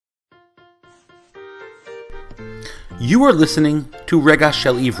You are listening to Rega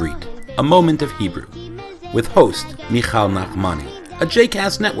Shel Ivrit, a moment of Hebrew, with host Michal Nachmani, a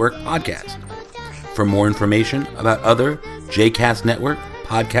JCast Network podcast. For more information about other JCast Network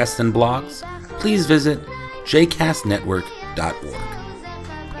podcasts and blogs, please visit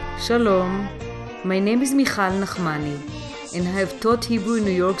jcastnetwork.org. Shalom, my name is Michal Nachmani, and I have taught Hebrew in New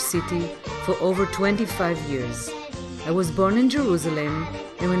York City for over 25 years. I was born in Jerusalem,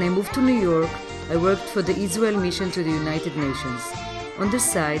 and when I moved to New York, I worked for the Israel Mission to the United Nations. On the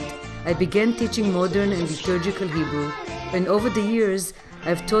side, I began teaching modern and liturgical Hebrew, and over the years,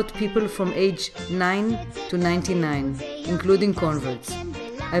 I've taught people from age 9 to 99, including converts.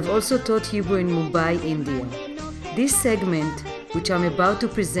 I've also taught Hebrew in Mumbai, India. This segment, which I'm about to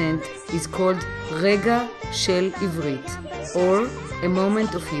present, is called Rega Shel Ivrit, or A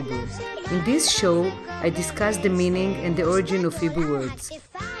Moment of Hebrew. In this show, I discuss the meaning and the origin of Hebrew words.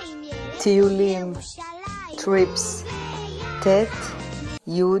 Tiyulim, trips, Tet,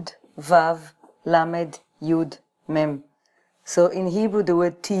 Yud, Vav, Lamed, Yud, Mem. So in Hebrew, the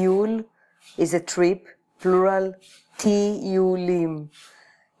word tiyul is a trip, plural, tiyulim.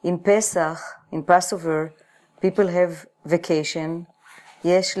 In Pesach, in Passover, people have vacation.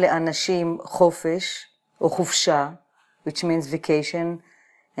 יש לאנשים חופש, או חופשה, which means vacation.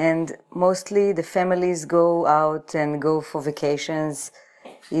 And mostly the families go out and go for vacations,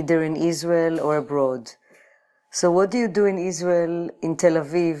 either in Israel or abroad. So what do you do in Israel, in Tel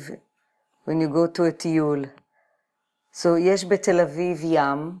Aviv, when you go to a tiyul? So יש בתל אביב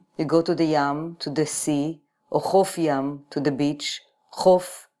ים, you go to the yam, to the sea, או חוף ים, to the beach,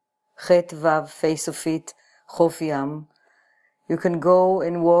 חוף, ח' ו', face of it, חוף ים. You can go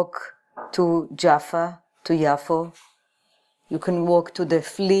and walk to Jaffa, to Yafo. You can walk to the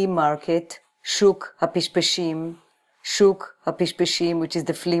flea market, Shuk HaPishpeshim, which is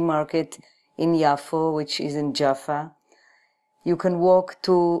the flea market in Yafo, which is in Jaffa. You can walk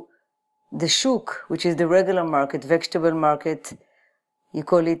to the Shuk, which is the regular market, vegetable market. You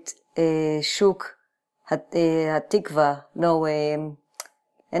call it Shuk HaTikva.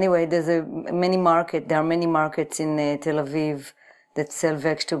 Anyway, there are many markets in Tel Aviv that sell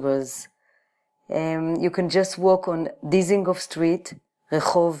vegetables. You can just walk on Dizengoff Street,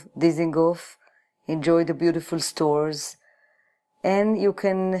 Rehov Dizengoff, enjoy the beautiful stores. And you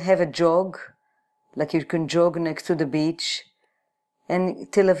can have a jog, like you can jog next to the beach. And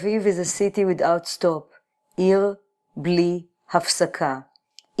Tel Aviv is a city without stop. Ir bli hafsaka.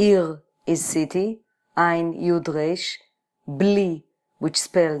 Ir is city, Ein Yud Resh, bli, which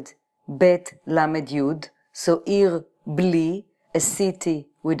spelled Bet Lamed Yud. So Ir bli, a city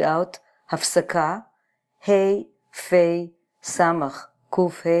without hafsaka. Hey, Fei, Samach,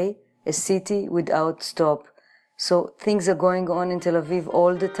 Kuf Hey, a city without stop. So things are going on in Tel Aviv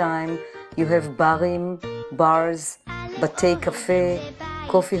all the time. You have barim, bars, batei cafe,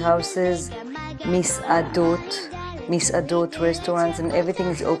 coffee houses, misadot, restaurants, and everything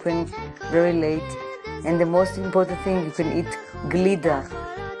is open very late. And the most important thing, you can eat glida,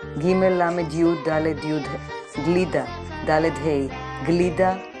 gimel lamed yud daled yud, glida, daled hey,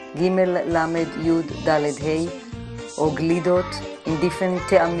 glida, gimel lamed yud daled hey, or glidot in different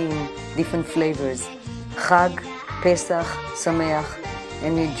te'amim, different flavors. Chag, Pesach, Sameach,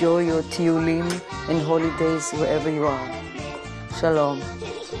 and enjoy your tiyulim and holidays wherever you are. Shalom.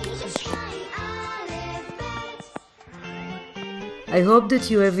 I hope that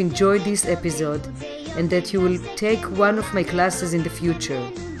you have enjoyed this episode and that you will take one of my classes in the future.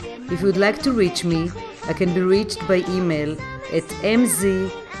 If you would like to reach me, I can be reached by email at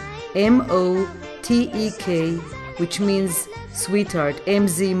mzmotek, which means sweetheart,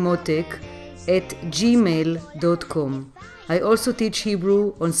 mzmotek, @gmail.com. I also teach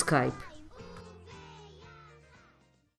Hebrew on Skype.